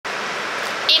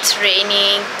It's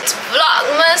raining. It's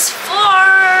Vlogmas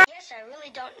 4. Yes, I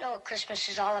really don't know what Christmas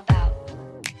is all about.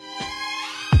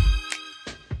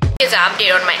 Here's an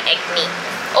update on my acne.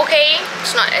 Okay,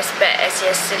 it's not as bad as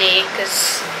yesterday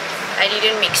because I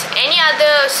didn't mix any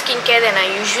other skincare than I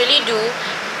usually do.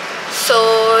 So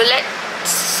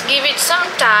let's give it some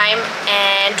time,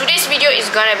 and today's video is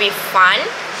gonna be fun,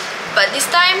 but this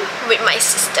time with my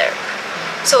sister.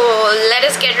 So let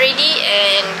us get ready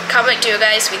and come back to you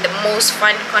guys with the most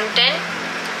fun content,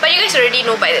 but you guys already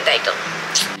know by the title.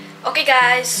 Okay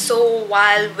guys, so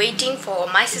while waiting for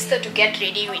my sister to get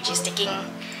ready, which is taking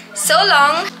so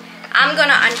long, I'm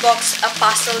gonna unbox a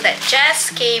parcel that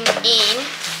just came in,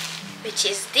 which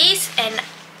is this, and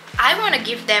I want to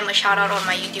give them a shout out on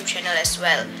my YouTube channel as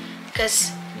well,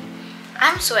 because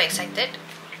I'm so excited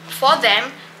for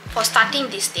them for starting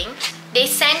this thing. They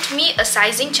sent me a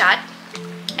sizing chart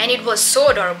and it was so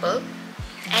adorable,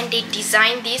 and they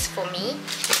designed this for me,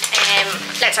 and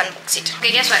let's unbox it.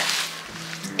 Okay, guess what?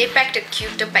 They packed a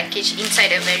cuter package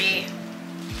inside a very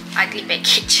ugly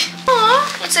package. Oh,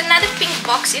 it's another pink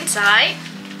box inside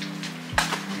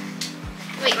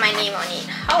with my name on it.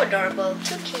 How adorable.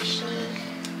 To Khesyinii.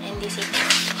 And this is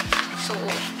so.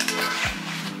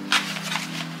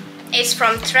 It's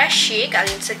from Trash Chic. I'll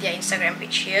insert their Instagram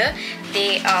page here.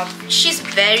 She's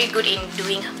very good in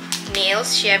doing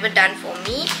nails. She ever done for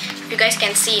me. You guys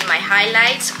can see in my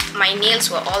highlights, my nails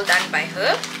were all done by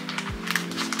her.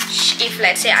 If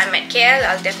let's say I'm at KL,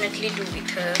 I'll definitely do with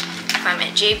her. If I'm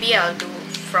at JB, I'll do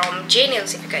from J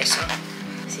Nails, if you guys saw.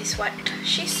 This is what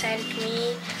she sent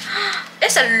me.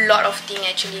 There's a lot of things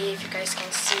actually, if you guys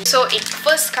can see. So it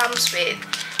first comes with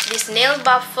this nail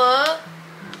buffer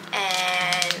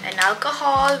and an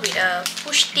alcohol with a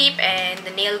push tip and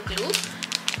the nail glue,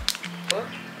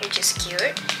 which is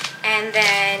cute. And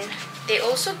then they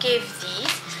also gave these,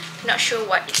 not sure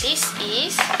what this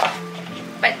is,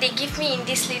 but they give me in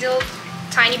this little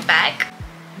tiny bag.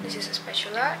 This is a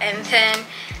spatula, and then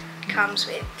it comes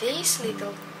with this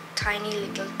little tiny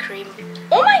little cream.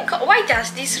 Oh my god, why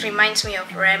does this reminds me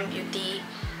of Ram Beauty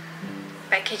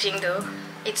packaging though?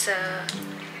 It's a,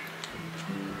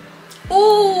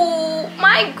 oh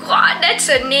my god, that's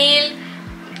a nail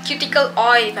cuticle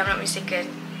oil if I'm not mistaken.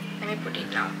 Let me put it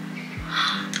now.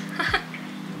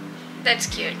 That's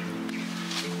cute.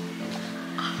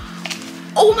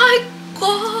 Oh my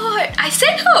god, I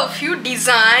sent her a few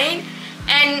designs,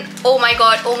 and oh my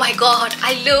god,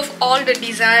 I love all the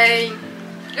design.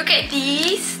 Look at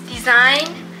this design.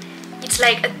 It's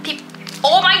like a tip.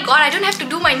 Oh my god, I don't have to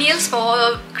do my nails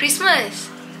for Christmas.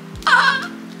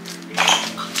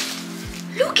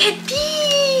 Look at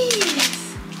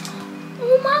this.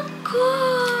 Oh my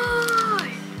god.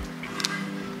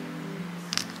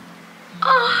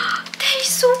 That is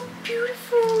so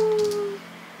beautiful.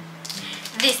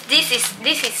 This is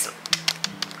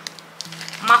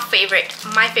my favorite.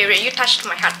 You touched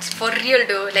my heart. For real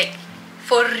though, like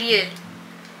for real.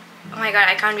 Oh my god,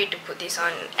 I can't wait to put this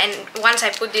on. And once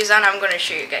I put this on, I'm gonna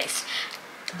show you guys.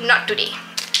 Not today.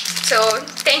 So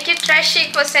thank you Trash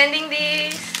Chic for sending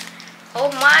this. Oh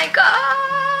my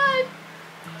god,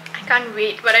 I can't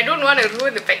wait, but I don't want to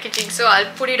ruin the packaging, so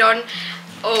I'll put it on.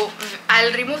 Oh,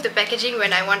 I'll remove the packaging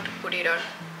when I want to put it on.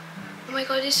 Oh my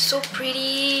god, it's so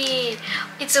pretty.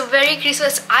 It's a very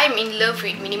Christmas. I'm in love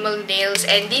with minimal nails,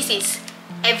 and this is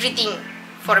everything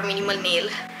for a minimal nail.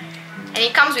 And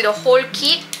it comes with a whole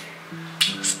kit.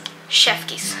 Chef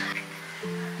kiss.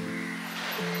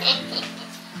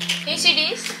 Can you see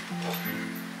this?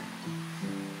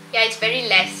 Yeah, it's very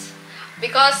less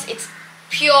because it's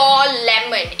pure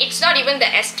lemon. It's not even the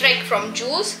extract from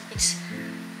juice. It's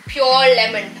pure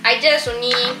lemon. I just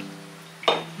only,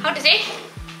 how to say?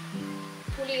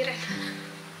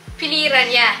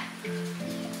 Piliran, yeah.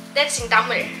 That's in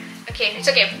Tamil. Okay, it's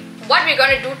okay. What we're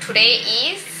gonna do today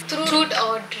is truth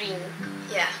or drink.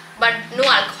 Yeah, but no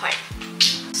alcohol.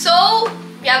 So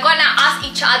we are gonna ask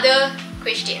each other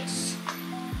questions,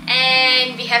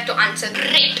 and we have to answer.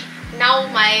 Great. Now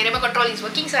my remote control is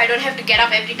working, so I don't have to get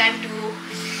up every time to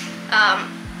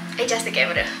adjust the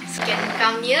camera. So you can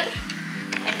come near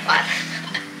and far.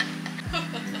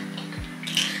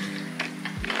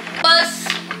 First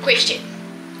question.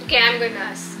 Okay, I'm gonna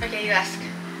ask. Okay, you ask.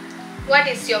 What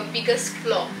is your biggest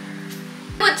flaw?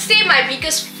 I would say my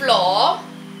biggest flaw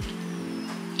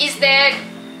is that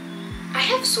I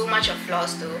have so much of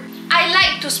flaws though. I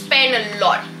like to spend a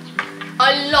lot.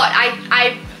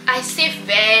 I save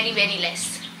very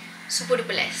less. Super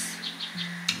duper less.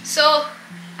 So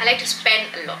I like to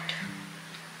spend a lot.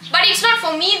 But it's not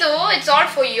for me though, it's all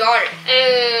for y'all.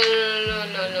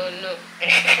 No.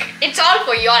 It's all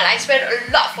for y'all. I spend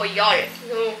a lot for y'all.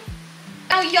 No.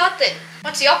 Now your turn.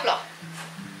 What's your flaw? I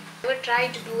never try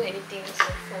to do anything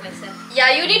for myself.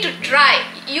 Yeah, you need to try.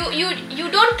 You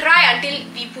don't try until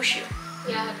we push you.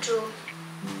 Yeah, true.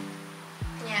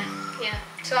 Yeah. Yeah.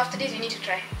 So after this, you need to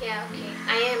try. Yeah, okay.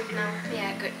 I am now.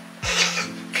 Yeah, good.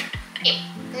 Okay,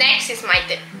 next is my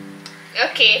turn.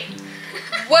 Okay.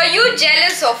 Were you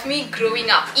jealous of me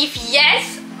growing up? If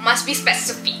yes, must be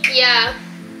specific. Yeah.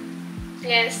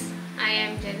 Yes, I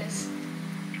am jealous.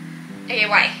 Okay,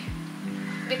 why?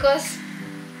 Because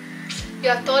you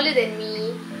are taller than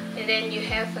me, and then you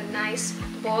have a nice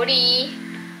body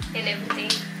and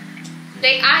everything.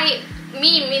 Like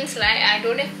me means like I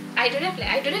don't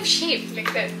have shape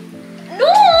like that.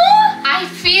 No! I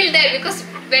feel that because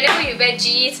whenever you wear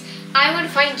jeans, I want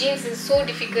to find jeans is so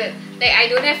difficult. Like I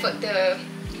don't have the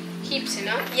hips, you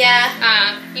know. Yeah.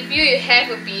 If you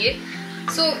have a beard,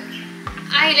 so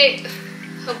I like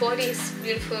her body is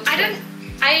beautiful. I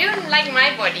don't like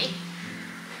my body.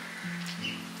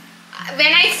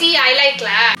 When I see, I like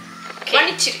lah. Okay.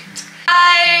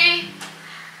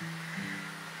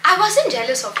 I wasn't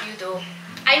jealous of you though.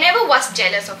 I never was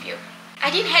jealous of you. I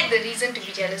didn't have the reason to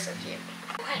be jealous of you.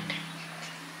 What?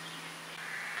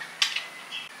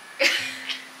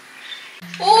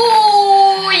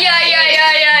 Oh, yeah.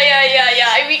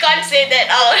 We can't say that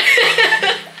out.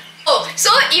 Oh,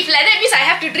 so if like that means I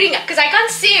have to drink, because I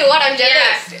can't say what I'm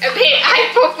jealous. Yeah. Wait,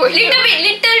 I pour for you.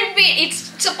 Little bit.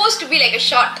 It's supposed to be like a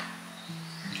shot.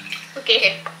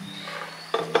 Okay.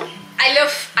 I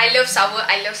love sour.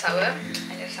 I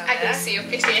can see your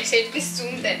face. I said, please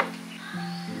zoom that.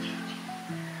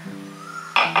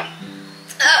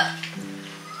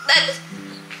 That's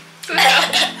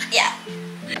yeah.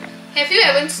 Have you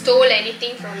ever stole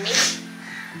anything from me?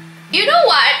 You know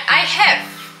what? I have.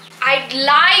 I'd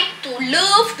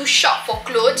love to shop for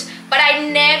clothes, but I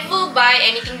never buy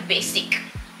anything basic.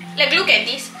 Like look at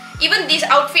this. Even this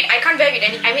outfit, I can't wear it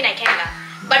I mean I can lah.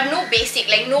 But no basic,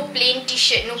 like no plain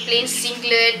t-shirt, no plain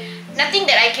singlet, nothing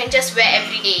that I can just wear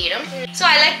every day, you know. So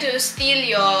I like to steal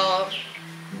your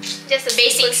Just a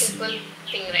basics. simple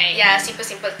thing, right? Yeah,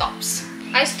 simple tops.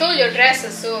 I stole your dress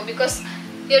also because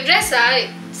your dress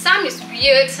some is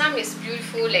weird, some is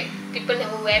beautiful, like people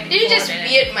never wear before. Did you just right?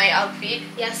 weird my outfit?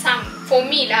 Yeah, some. For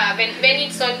me lah, when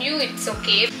it's on you, it's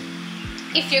okay.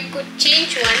 If you could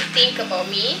change one thing about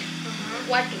me,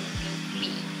 what would it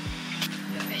be?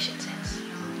 Your fashion sense.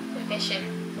 My fashion.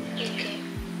 Okay.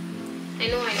 I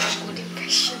know I'm not good in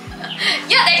fashion.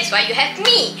 Yeah, that is why you have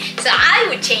me. So I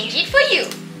would change it for you.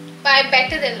 But I'm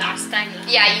better than last time lah.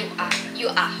 Yeah, you are. You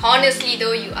are. Honestly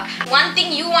though, you are. One thing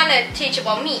you wanna change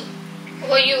about me.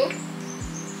 For you,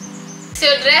 it's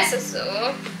your dress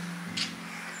also.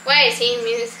 What I saying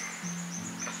means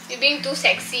you're being too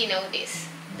sexy nowadays.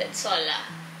 That's all lah.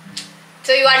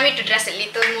 So you want me to dress a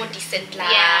little more decent lah?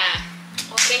 Yeah.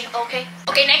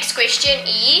 Okay, next question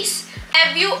is,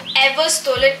 have you ever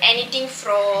stolen anything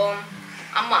from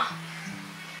Amma?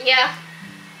 Yeah.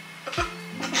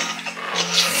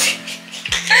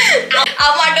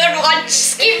 Amma don't want.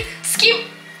 Skip.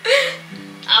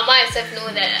 Amma herself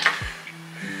know that.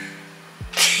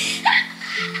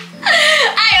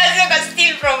 I also got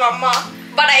steal from Amma,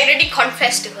 but I already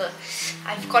confessed to her.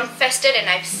 I've confessed it and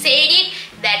I've said it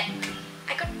that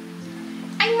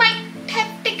I might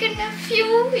have taken a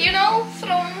few, you know,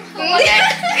 from her.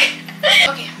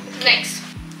 Okay, next.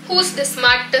 Who's the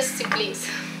smartest siblings?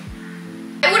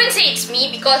 I wouldn't say it's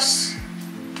me because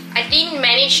I didn't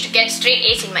manage to get straight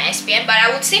A's in my SPM, but I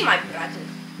would say my brother,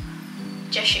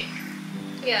 Jashay.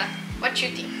 Yeah. What you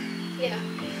think? Yeah.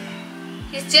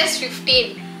 He's just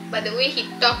 15, but the way he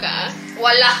talk,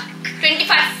 Wallah, 25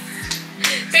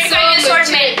 years old mature.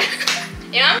 man.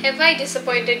 You know? Have I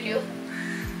disappointed you?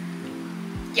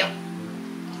 Yo.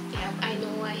 Yeah, I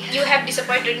know I have. You have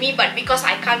disappointed me, but because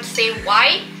I can't say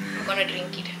why, I'm gonna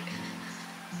drink it.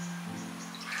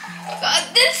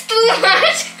 That's too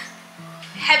much.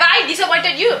 Have I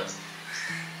disappointed you?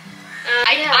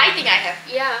 Yeah. I think I have.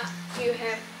 Yeah, you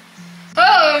have.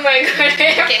 Oh my god,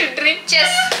 I have Okay. to drink.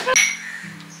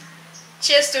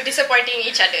 Cheers to disappointing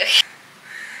each other.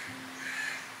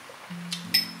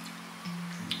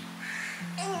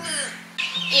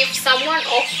 If someone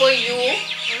offer you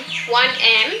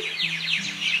 1M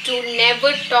to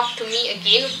never talk to me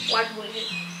again, what will you?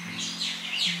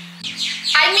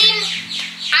 I mean,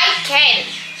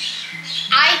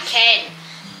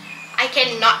 I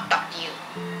can not talk to you,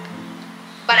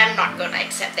 but I'm not gonna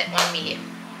accept that 1 million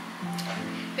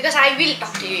because I will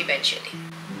talk to you eventually.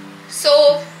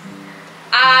 So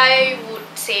I would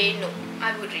say no.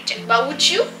 I would reject. But would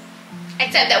you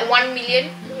accept that 1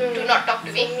 million to not talk to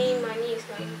For me? me, money is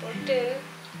not important.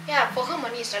 Yeah, for her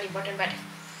money is not important, but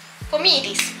For me, it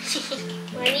is.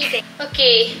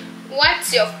 Okay,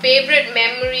 what's your favorite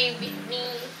memory with me?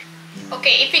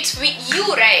 Okay, if it's with you,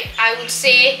 right, I would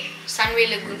say Sunway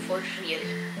Lagoon for real.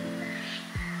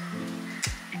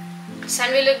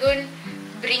 Sunway Lagoon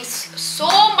brings so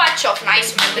much of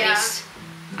nice memories.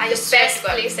 I The swear best to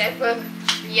God. place ever.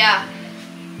 Yeah.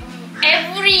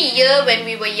 Every year when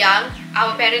we were young,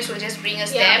 our parents will just bring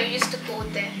us Yeah, there. we used to go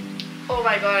there. Oh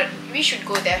my God, we should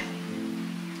go there.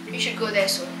 We should go there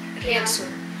soon. Real Yeah.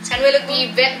 soon. Sunway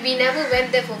Lagoon. We never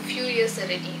went there for a few years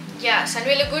already. Yeah,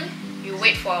 Sunway Lagoon. You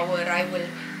wait for our arrival.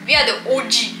 We are the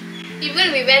OG.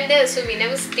 Even we went there, so we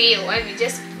never stay a while. We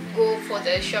just go for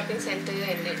the shopping center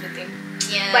and everything.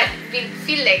 Yeah. But we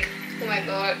feel like, oh my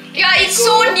God. Yeah, it's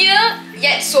so near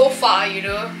yet so far, you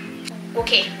know.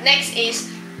 Okay, next is,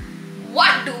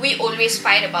 what do we always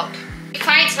fight about? We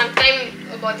fight sometimes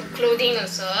about the clothing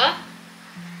also.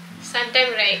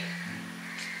 Sometimes, right,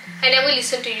 I never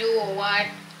listen to you or what,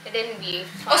 and then we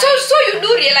fight. Oh, so you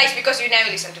do realize because you never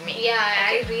listen to me. Yeah,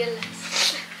 I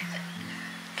realize.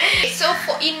 So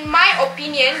in my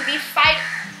opinion, we fight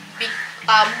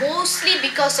mostly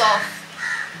because of,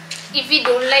 If we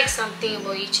don't like something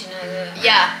about each another.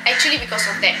 yeah, actually because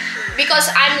of that.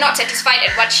 Because I'm not satisfied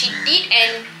at what she did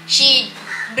and she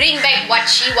bring back what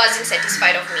she wasn't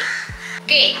satisfied of me.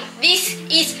 Okay, this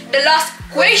is the last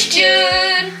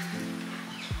question.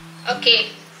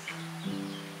 Okay.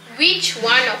 Which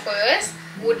one of us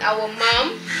would our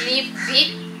mom live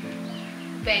with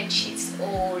when she's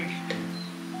old?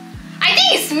 I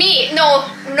think it's me. No,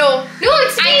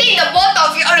 it's me. I think the both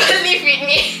of you will live with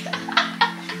me.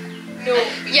 No.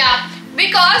 Yeah,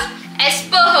 because as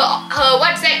per her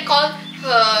what's that called?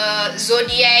 Her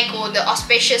zodiac or the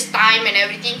auspicious time and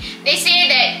everything, they say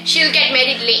that she'll get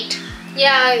married late.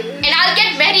 Yeah. And I'll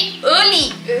get married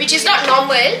early, which is not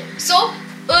normal. So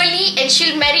early and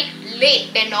she'll marry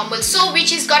late than normal. So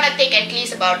which is gonna take at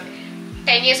least about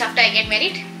 10 years after I get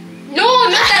married. No,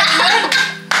 not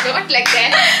that. Not like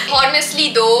that.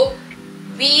 Honestly though,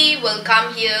 we will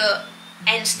come here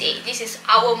and stay. This is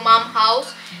our mom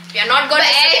house. We are not gonna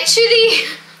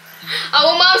Actually,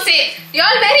 our mom said,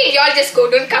 y'all married, y'all just go,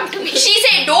 don't come to me. She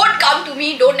said don't come to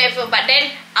me, don't ever. But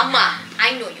then Amma,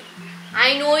 I know you.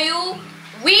 I know you.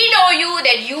 We know you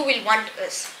that you will want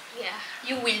us. Yeah.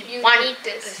 You will You want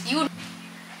need us. You.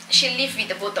 She'll live with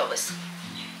the both of us.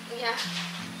 Yeah.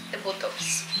 The both of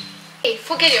us. Hey,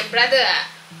 forget your brother.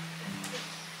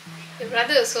 Your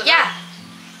brother also. Yeah.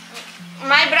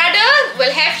 My brother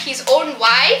will have his own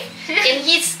wife, and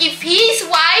if his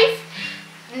wife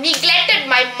neglected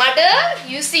my mother,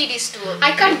 you see this too.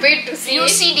 I can't wait to see You it.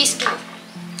 see this too.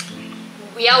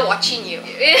 We are watching you.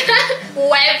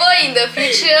 Whoever in the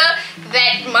future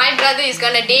that my brother is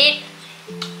gonna date,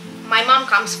 my mom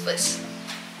comes first.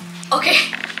 Okay.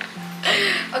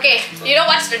 Okay, you know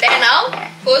what's the day now?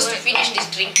 First to finish this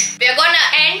drink. We are gonna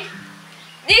end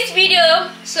this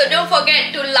video, so don't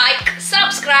forget to like,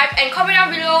 subscribe and comment down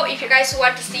below if you guys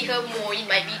want to see her more in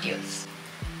my videos.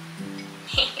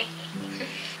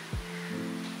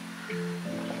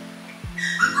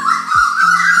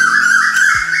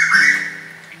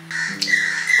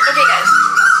 Okay guys,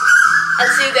 I'll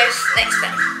see you guys next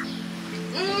time.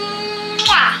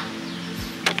 Mwah!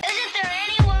 Isn't there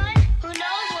anyone who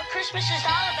knows what Christmas is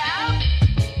all about?